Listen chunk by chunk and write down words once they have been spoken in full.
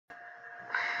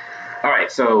All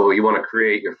right, so you want to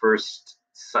create your first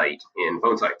site in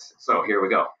PhoneSites. So here we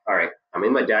go. All right, I'm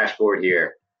in my dashboard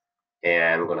here,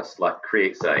 and I'm going to select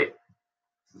Create Site.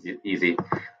 This is easy.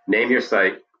 Name your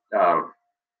site.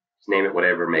 Just name it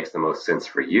whatever makes the most sense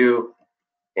for you.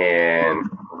 And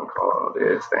I'm going to call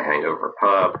this the Hangover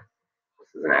Pub.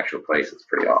 This is an actual place. It's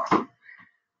pretty awesome.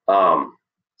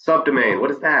 Subdomain, what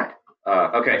is that?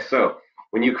 Okay, so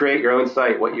when you create your own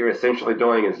site, what you're essentially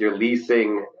doing is you're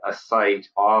leasing a site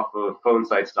off of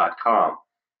PhoneSites.com.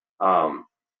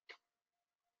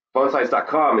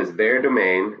 PhoneSites.com is their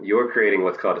domain. You're creating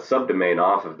what's called a subdomain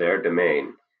off of their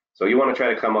domain. So you want to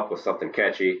try to come up with something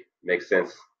catchy, makes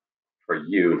sense for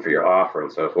you and for your offer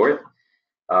and so forth.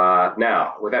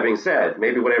 Now, with that being said,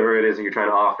 maybe whatever it is that you're trying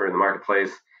to offer in the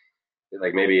marketplace,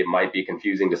 like maybe it might be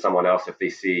confusing to someone else if they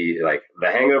see like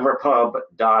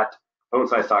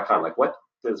thehangoverpub.phonesites.com. Like, what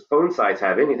does PhoneSites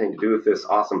have anything to do with this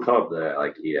awesome pub that I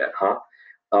like to eat at, huh?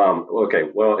 Okay,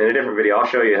 well, in a different video, I'll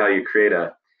show you how you create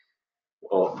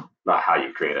well, not how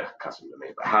you create a custom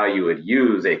domain, but how you would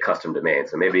use a custom domain.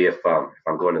 So maybe if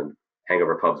I'm going to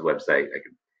Hangover Pub's website, I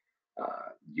could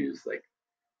use like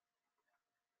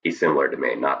a similar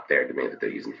domain, not their domain that they're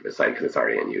using for the site because it's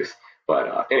already in use.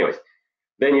 But anyways,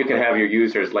 then you can have your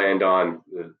users land on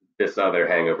this other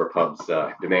Hangover Pub's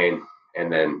domain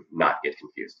and then not get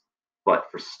confused.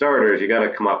 But for starters, you got to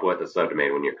come up with a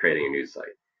subdomain when you're creating a new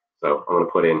site. So I'm going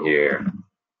to put in here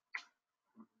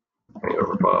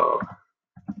Hangover Pub.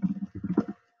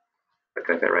 Did I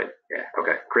type that right? Yeah,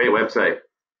 okay. Create website.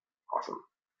 Awesome.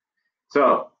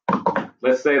 So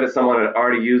let's say that someone had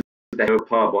already used the Hangover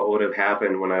Pub. What would have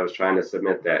happened when I was trying to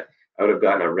submit that? I would have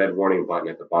gotten a red warning button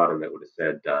at the bottom that would have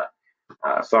said,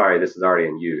 sorry, this is already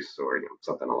in use, or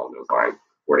something along those lines.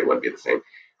 Wording wouldn't be the same.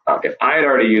 If I had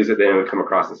already used it, then it would come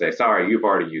across and say, sorry, you've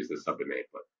already used this subdomain,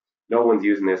 but no one's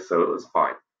using this, so it was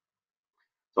fine.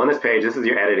 So on this page, this is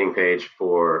your editing page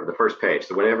for the first page.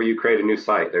 So whenever you create a new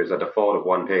site, there's a default of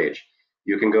one page.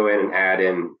 You can go in and add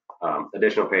in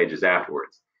additional pages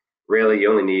afterwards. Really, you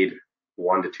only need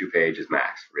 1 to 2 pages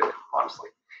max, really, honestly.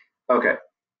 Okay.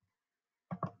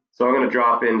 So I'm going to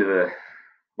drop into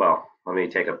well, let me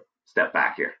take a step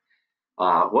back here.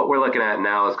 What we're looking at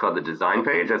now is called the design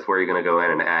page. That's where you're going to go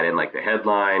in and add in like the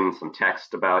headline, some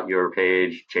text about your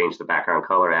page, change the background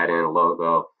color, add in a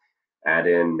logo, add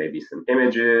in maybe some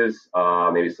images,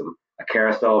 maybe a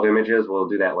carousel of images. We'll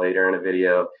do that later in a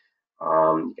video.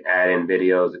 You can add in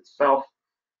videos itself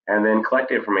and then collect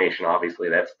information. Obviously,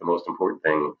 that's the most important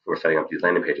thing for setting up these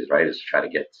landing pages, right? Is to try to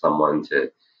get someone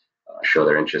to show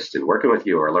their interest in working with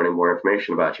you or learning more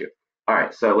information about you. All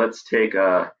right, so let's take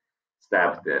a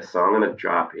stab at this. So I'm going to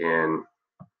drop in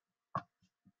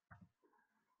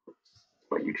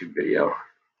my YouTube video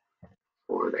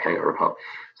for the Hangover Pub.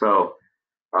 So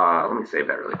let me save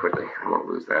that really quickly. I won't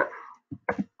lose that.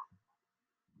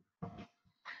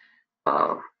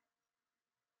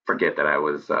 Forget that I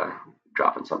was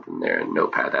dropping something there in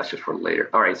Notepad. That's just for later.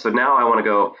 All right, so now I want to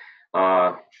go.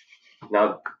 Now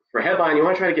for headline, you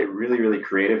want to try to get really, really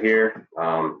creative here.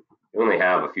 You only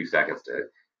have a few seconds to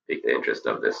take the interest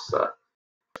of this person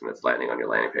that's landing on your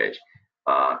landing page.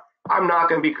 I'm not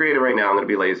going to be creative right now. I'm going to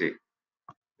be lazy.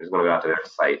 I'm just going to go out to their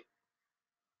site.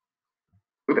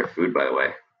 Look at their food, by the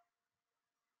way.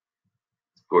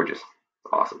 It's gorgeous.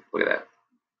 It's awesome. Look at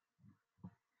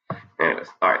that. Anyways,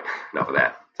 all right, enough of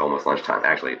that. It's almost lunchtime.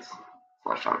 Actually, it's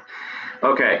lunchtime.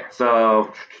 Okay,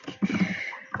 so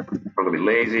I'm going to be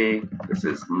lazy. This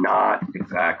is not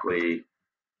exactly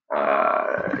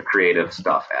creative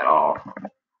stuff at all.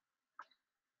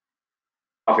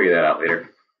 I'll figure that out later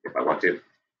if I want to.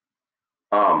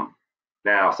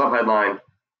 Now, subheadline.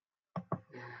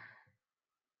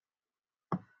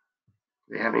 Do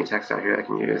they have any text out here I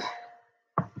can use?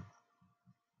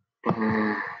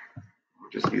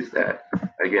 Just use that.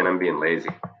 Again, I'm being lazy.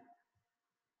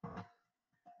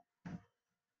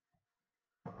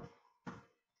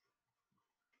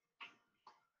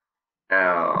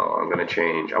 Now I'm going to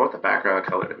change. I want the background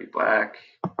color to be black.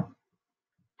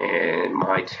 And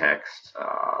my text,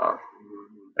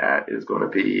 that is going to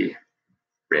be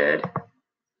red.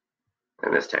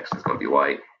 And this text is going to be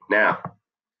white. Now,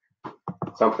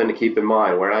 something to keep in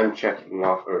mind where I'm checking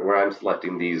off or where I'm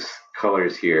selecting these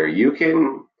colors here, you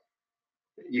can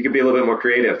be a little bit more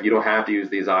creative. You don't have to use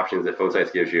these options that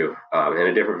PhoneSites gives you. In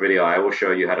a different video, I will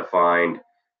show you how to find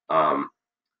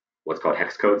what's called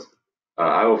hex codes.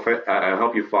 I'll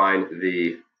help you find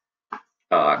the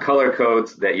color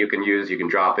codes that you can use. You can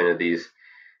drop into these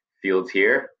fields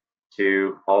here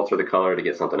to alter the color to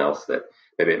get something else that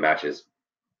maybe it matches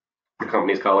the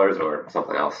company's colors or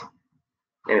something else.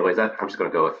 Anyways, I'm just going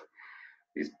to go with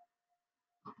these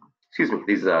excuse me,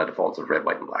 these defaults of red,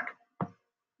 white, and black.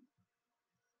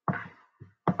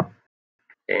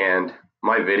 And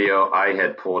my video, I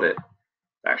had pulled it,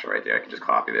 actually right there, I can just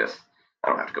copy this. I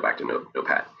don't have to go back to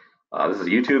Notepad. This is a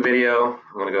YouTube video.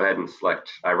 I'm going to go ahead and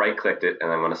select, I right-clicked it, and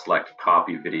I'm going to select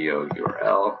copy video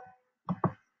URL.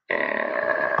 And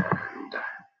I'm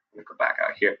going to go back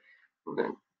out here.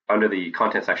 Under the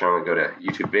content section, I'm going to go to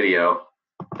YouTube video,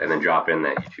 and then drop in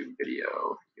that YouTube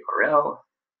video URL.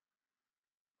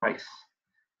 Nice.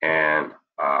 And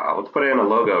let's put in a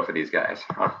logo for these guys.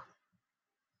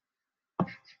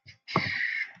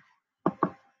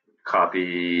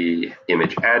 Copy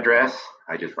image address.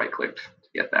 I just right-clicked to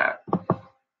get that.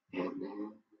 And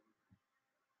then,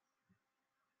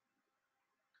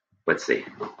 let's see.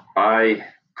 I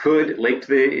could link to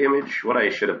the image. What I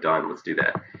should have done, let's do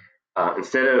that.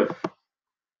 Instead of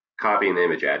copying the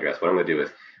image address, what I'm going to do is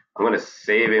I'm going to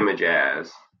save image as.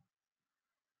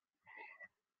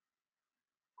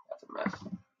 That's a mess.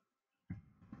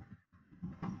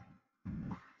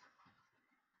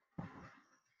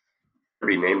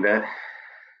 Rename that.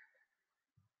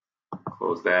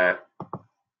 Close that.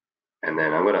 And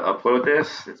then I'm going to upload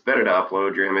this. It's better to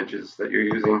upload your images that you're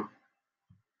using.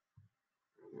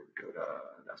 Go to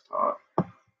desktop.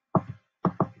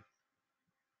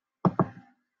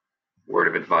 Word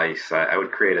of advice, I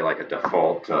would create like a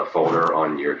default folder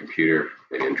on your computer,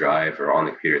 maybe in Drive or on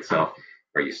the computer itself,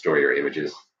 where you store your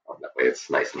images. That way it's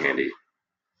nice and handy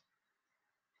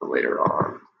for later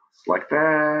on. Select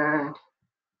that.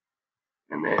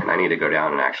 And then I need to go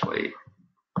down and actually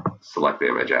select the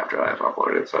image after I've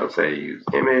uploaded it. So I'd say use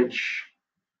image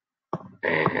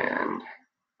and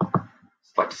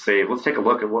select save. Let's take a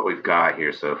look at what we've got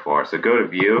here so far. So go to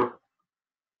view.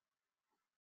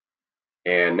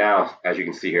 And now, as you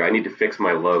can see here, I need to fix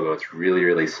my logo. It's really,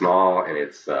 really small and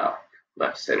it's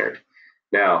left centered.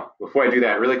 Now, before I do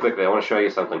that, really quickly, I want to show you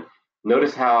something.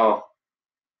 Notice how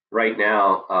right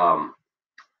now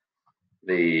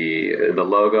the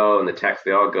logo and the text,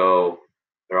 they're all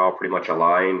pretty much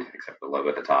aligned, except the logo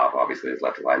at the top obviously is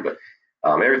left aligned, but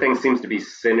everything seems to be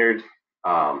centered.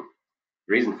 The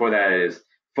reason for that is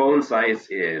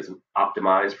PhoneSites is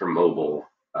optimized for mobile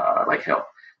like hell.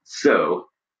 So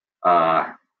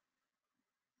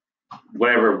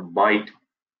whatever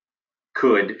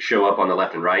could show up on the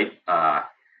left and right,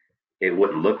 it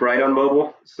wouldn't look right on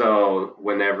mobile. So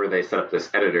whenever they set up this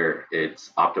editor,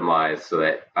 it's optimized so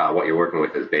that what you're working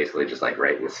with is basically just like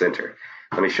right in the center.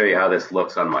 Let me show you how this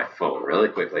looks on my phone really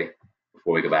quickly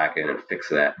before we go back in and fix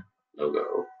that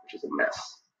logo, which is a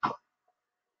mess.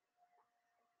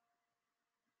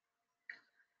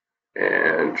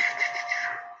 And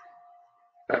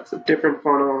that's a different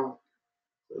funnel.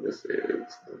 So this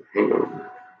is, hang on.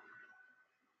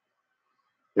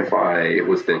 If I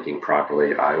was thinking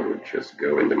properly, I would just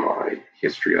go into my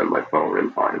history on my phone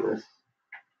and find this.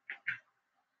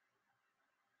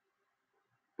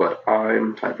 But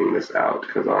I'm typing this out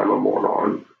because I'm a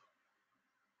moron.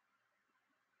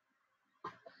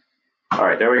 All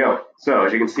right, there we go. So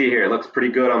as you can see here, it looks pretty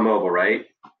good on mobile, right?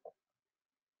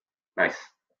 Nice.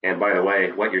 And by the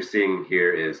way, what you're seeing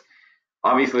here is,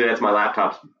 obviously that's my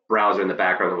laptop's browser in the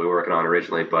background that we were working on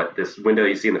originally, but this window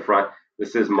you see in the front,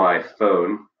 this is my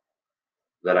phone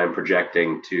that I'm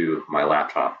projecting to my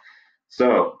laptop.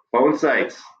 So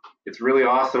PhoneSites, it's really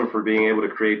awesome for being able to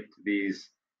create these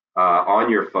on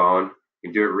your phone. You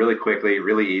can do it really quickly,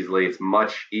 really easily. It's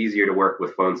much easier to work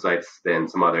with PhoneSites than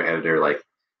some other editor like,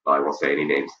 well, I won't say any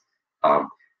names.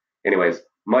 Anyways,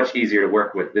 much easier to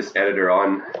work with this editor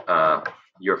on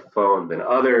your phone than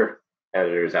other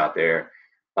editors out there.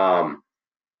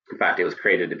 In fact, it was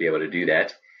created to be able to do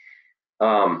that.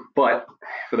 But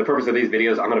for the purpose of these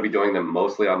videos, I'm going to be doing them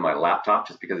mostly on my laptop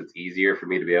just because it's easier for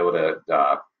me to be able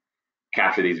to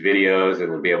capture these videos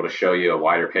and then be able to show you a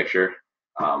wider picture.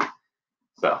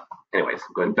 So anyways,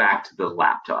 I'm going back to the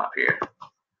laptop here.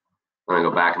 I'm going to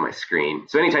go back on my screen.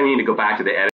 So anytime you need to go back to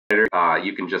the editor,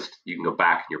 you can go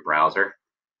back in your browser.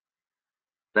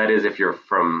 That is if you're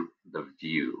from the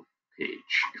view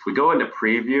page. If we go into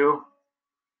preview,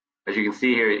 as you can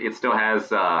see here, it still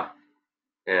has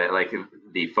like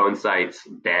the PhoneSites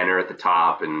banner at the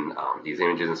top and these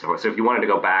images and so forth. So if you wanted to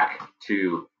go back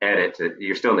to edit,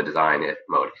 you're still in the design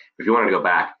mode. If you wanted to go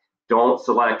back, don't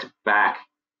select back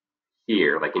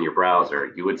here, like in your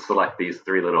browser. You would select these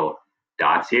three little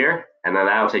dots here, and then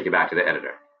that'll take you back to the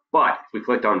editor. But if we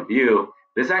clicked on view,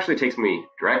 this actually takes me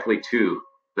directly to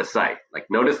the site. Like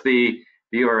notice the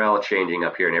URL changing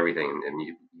up here and everything, and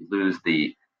you lose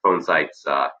the PhoneSites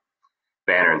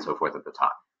banner and so forth at the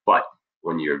top. But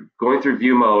when you're going through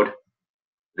view mode,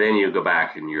 then you go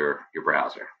back in your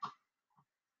browser.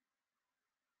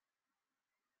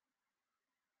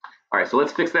 All right, so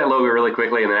let's fix that logo really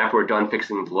quickly, and then after we're done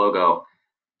fixing the logo,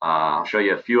 I'll show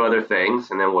you a few other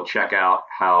things, and then we'll check out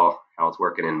how it's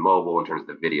working in mobile in terms of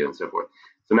the video and so forth.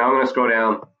 So now I'm going to scroll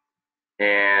down,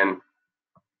 and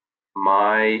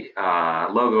my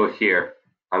logo here,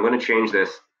 I'm going to change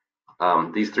this.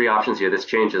 These three options here, this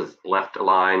changes left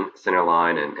align, center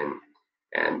align,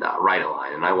 and right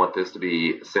align, and I want this to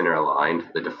be center aligned.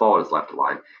 The default is left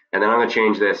align, and then I'm going to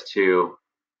change this to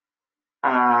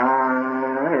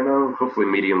I don't know, hopefully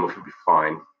medium will be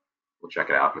fine. We'll check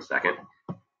it out in a second.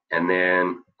 And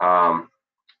then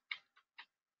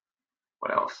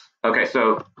what else? Okay,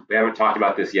 so we haven't talked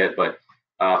about this yet, but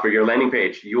for your landing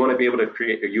page, you want to be able to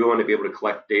create, or you want to be able to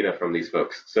collect data from these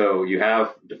folks. So you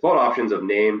have default options of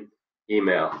name,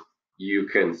 email. You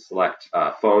can select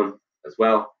phone as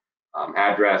well,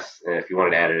 address, and if you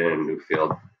wanted to add it in a new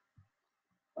field,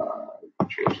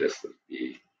 change this to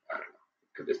be, I don't know,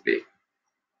 what could this be?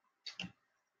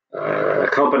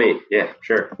 Company, yeah,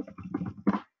 sure.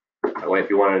 That way, if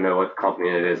you want to know what company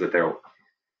it is that they're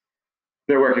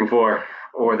working for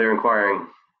or they're inquiring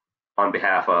on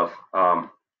behalf of, so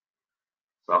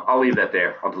I'll leave that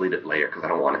there. I'll delete it later because I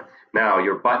don't want it. Now,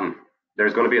 your button,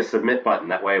 there's going to be a submit button.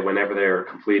 That way, whenever they're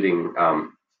completing the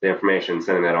information,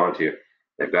 sending that on to you,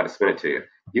 they've got to submit it to you.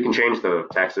 You can change the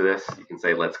text of this. You can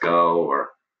say, let's go, or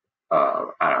I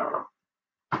don't know.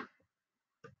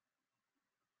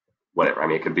 Whatever. I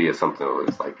mean, it could be something that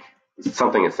was like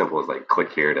something as simple as like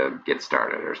click here to get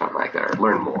started or something like that, or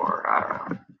learn more. I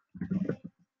don't know.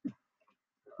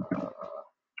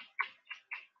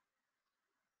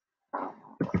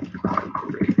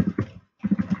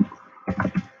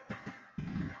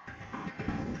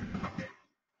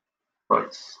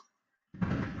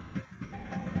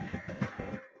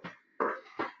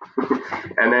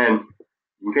 And then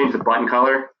you can change the button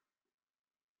color.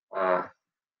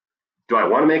 Do I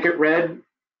want to make it red?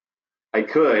 I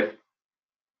could.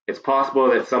 It's possible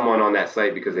that someone on that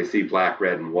site, because they see black,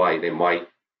 red, and white, they might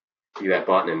see that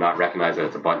button and not recognize that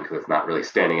it's a button because it's not really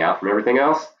standing out from everything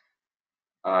else.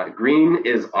 Green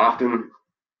is often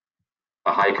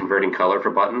a high converting color for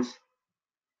buttons.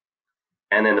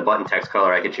 And then the button text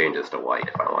color, I could change this to white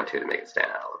if I want to make it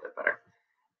stand out a little bit better.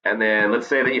 And then let's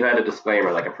say that you had a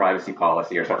disclaimer, like a privacy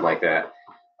policy or something like that.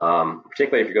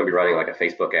 Particularly if you're going to be running like a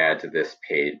Facebook ad to this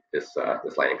page, this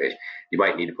landing page, you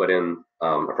might need to put in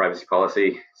a privacy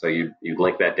policy. So you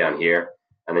link that down here,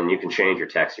 and then you can change your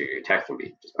text. Your text can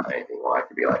be just about anything you want. It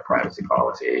could be like privacy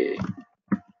policy.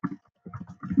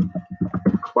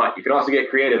 But you can also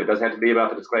get creative. It doesn't have to be about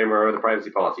the disclaimer or the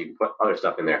privacy policy. You can put other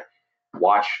stuff in there.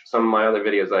 Watch some of my other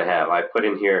videos that I have. I put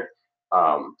in here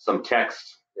some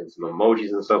text and some emojis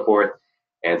and so forth,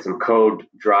 and some code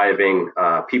driving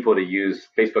people to use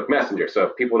Facebook Messenger. So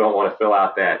if people don't want to fill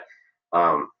out that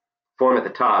form at the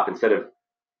top, instead of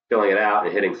filling it out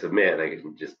and hitting submit, they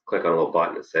can just click on a little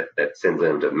button that sends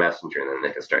them to Messenger, and then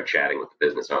they can start chatting with the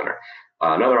business owner.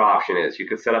 Another option is you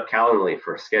could set up Calendly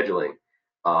for scheduling.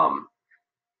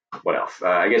 What else?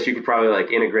 I guess you could probably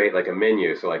like integrate like a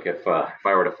menu. So like if I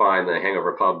were to find the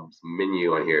Hangover Pub's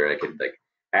menu on here, I could like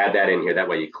add that in here. That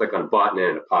way you click on a button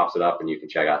and it pops it up and you can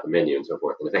check out the menu and so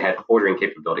forth. And if they had ordering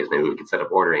capabilities, maybe we could set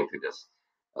up ordering through this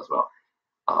as well.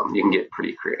 You can get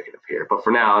pretty creative here. But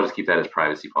for now, I'll just keep that as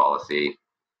privacy policy.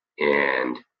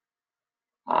 And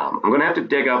I'm going to have to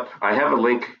dig up, I have a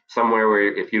link somewhere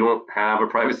where if you don't have a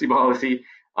privacy policy,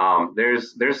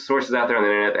 there's sources out there on the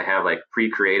internet that have like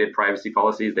pre-created privacy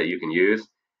policies that you can use.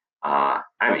 I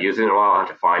haven't used it in a while. I'll have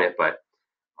to find it, but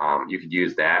you could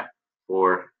use that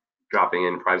for dropping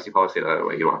in privacy policy. That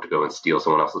way you don't have to go and steal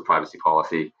someone else's privacy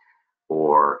policy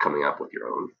or coming up with your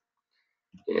own.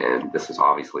 And this is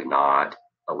obviously not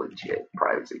a legit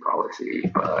privacy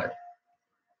policy, but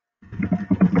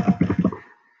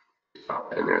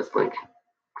and there's the link.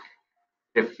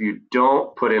 If you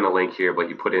don't put in a link here, but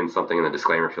you put in something in the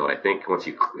disclaimer field, I think once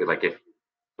you like if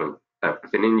an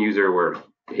end user were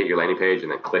to hit your landing page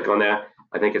and then click on that,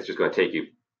 I think it's just going to take you.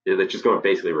 It's just going to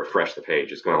basically refresh the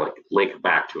page. It's going to like link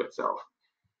back to itself.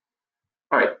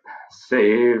 All right,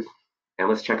 save, and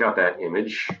let's check out that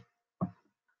image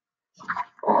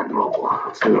on mobile.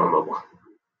 Let's do it on mobile.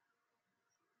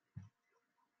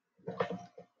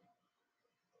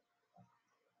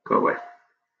 Go away.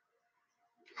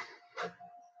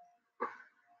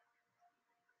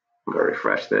 I'm going to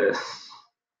refresh this.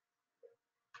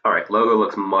 All right, logo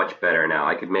looks much better now.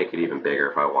 I could make it even bigger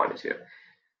if I wanted to.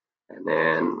 And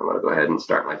then I'm going to go ahead and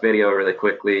start my video really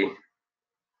quickly.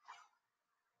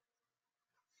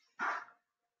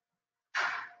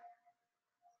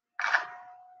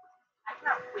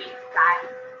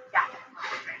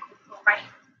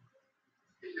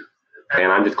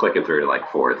 And I'm just clicking through to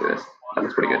like forward to this. That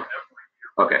looks pretty good.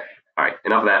 Okay. All right.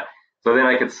 Enough of that. So then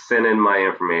I could send in my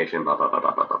information. Blah blah blah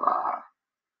blah blah blah blah.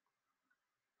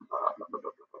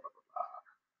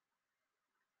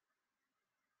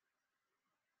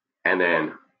 And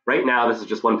then right now this is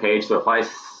just one page. So if I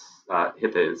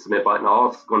hit the submit button,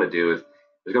 all it's going to do is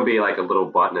there's going to be like a little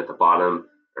button at the bottom,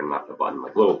 or not the button,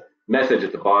 like a little message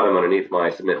at the bottom underneath my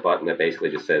submit button that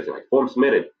basically just says like form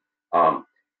submitted.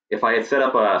 If I had set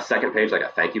up a second page, like a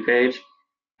thank you page,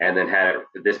 and then had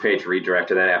this page redirect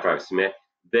to that after I submit,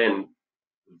 then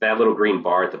that little green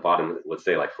bar at the bottom would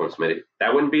say like form submitted.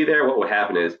 That wouldn't be there. What would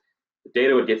happen is the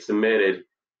data would get submitted,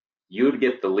 you'd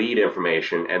get the lead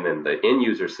information, and then the end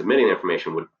user submitting the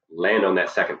information would land on that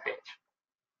second page.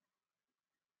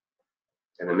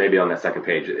 And then maybe on that second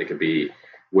page, it could be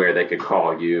where they could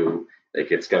call you, they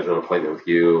could schedule an appointment with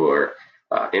you, or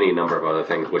any number of other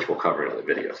things, which we'll cover in other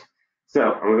videos. So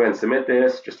I'm going to go ahead and submit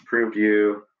this, just approved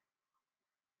you,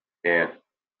 and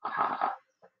I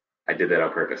did that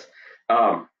on purpose.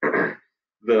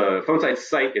 The PhoneSites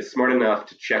site is smart enough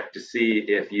to check to see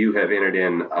if you have entered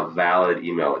in a valid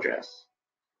email address.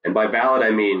 And by valid, I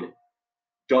mean,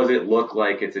 does it look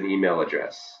like it's an email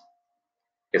address?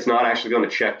 It's not actually going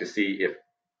to check to see if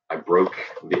I broke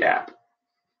the app.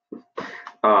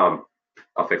 I'll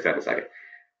fix that in a second.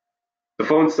 The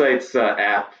PhoneSites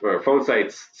app or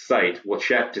PhoneSites site will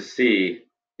check to see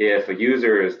if a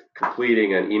user is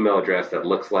completing an email address that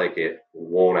looks like it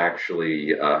won't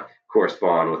actually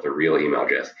correspond with a real email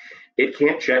address. It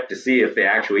can't check to see if the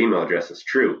actual email address is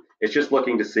true. It's just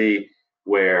looking to see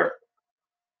where,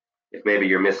 if maybe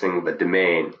you're missing the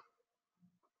domain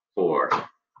for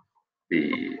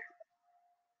the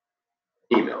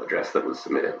email address that was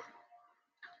submitted.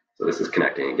 So this is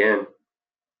connecting again.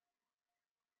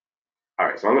 All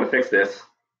right, so I'm going to fix this.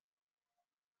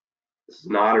 This is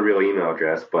not a real email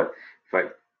address, but if I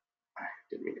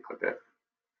didn't mean to click that.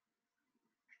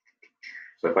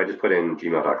 So if I just put in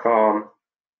gmail.com,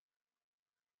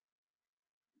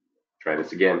 try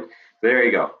this again. There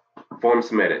you go. Form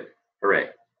submitted.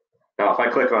 Hooray. Now, if I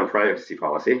click on privacy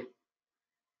policy,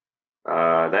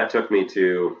 that took me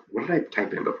to, what did I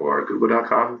type in before?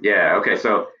 Google.com? Yeah, okay,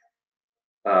 so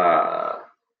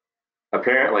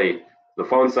apparently the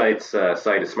PhoneSites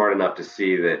site is smart enough to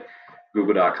see that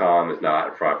Google.com is not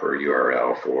a proper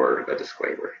URL for a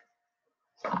disclaimer.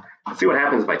 So let's see what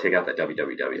happens if I take out that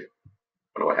www.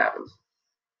 I wonder what happens.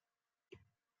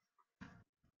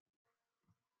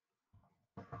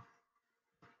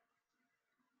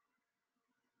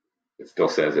 It still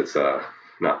says it's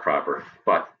not proper,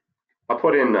 but I'll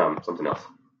put in something else.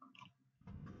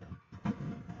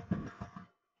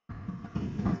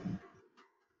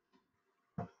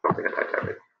 I don't think I typed that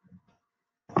right.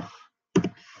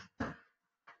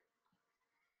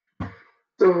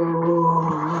 So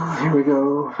here we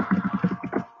go.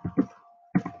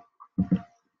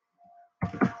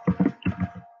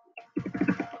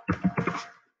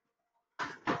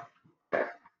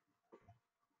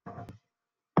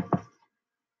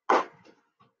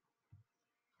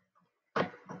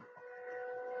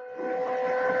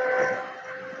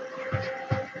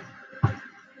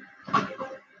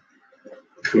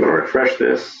 I'm going to refresh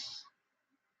this.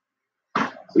 So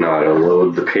now it'll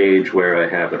load the page where I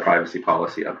have the privacy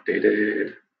policy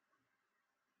updated.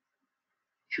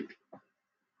 Shoot.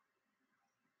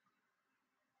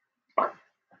 Fine.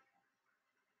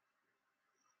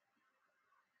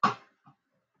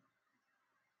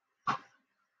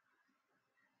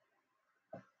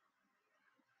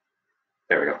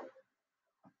 There we go.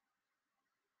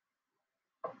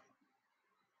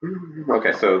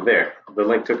 Okay, so there, the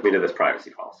link took me to this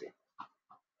privacy policy.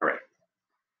 All right.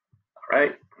 All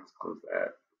right, let's close that.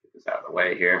 Get this out of the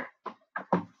way here.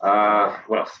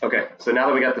 What else? Okay, so now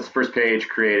that we got this first page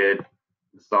created,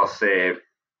 this is all saved,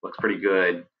 looks pretty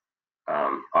good.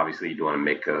 Obviously, you do want to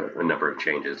make a number of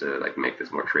changes to like make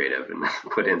this more creative and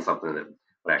put in something that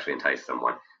would actually entice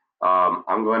someone.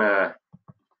 I'm gonna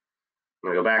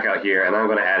go back out here and I'm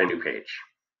gonna add a new page.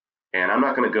 And I'm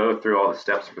not gonna go through all the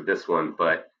steps for this one,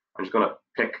 but I'm just gonna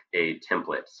pick a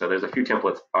template. So there's a few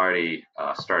templates already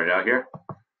started out here.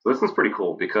 So this one's pretty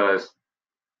cool because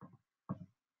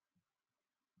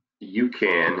you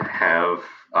can have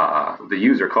the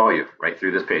user call you right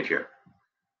through this page here.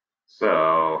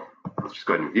 So let's just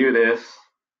go ahead and view this.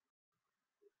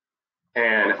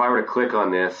 And if I were to click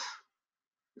on this,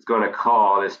 it's going to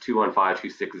call this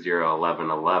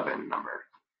 215-260-1111 number.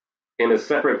 In a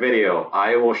separate video,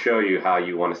 I will show you how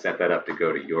you want to set that up to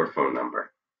go to your phone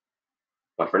number.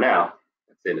 But for now,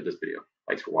 that's the end of this video.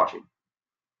 Thanks for watching.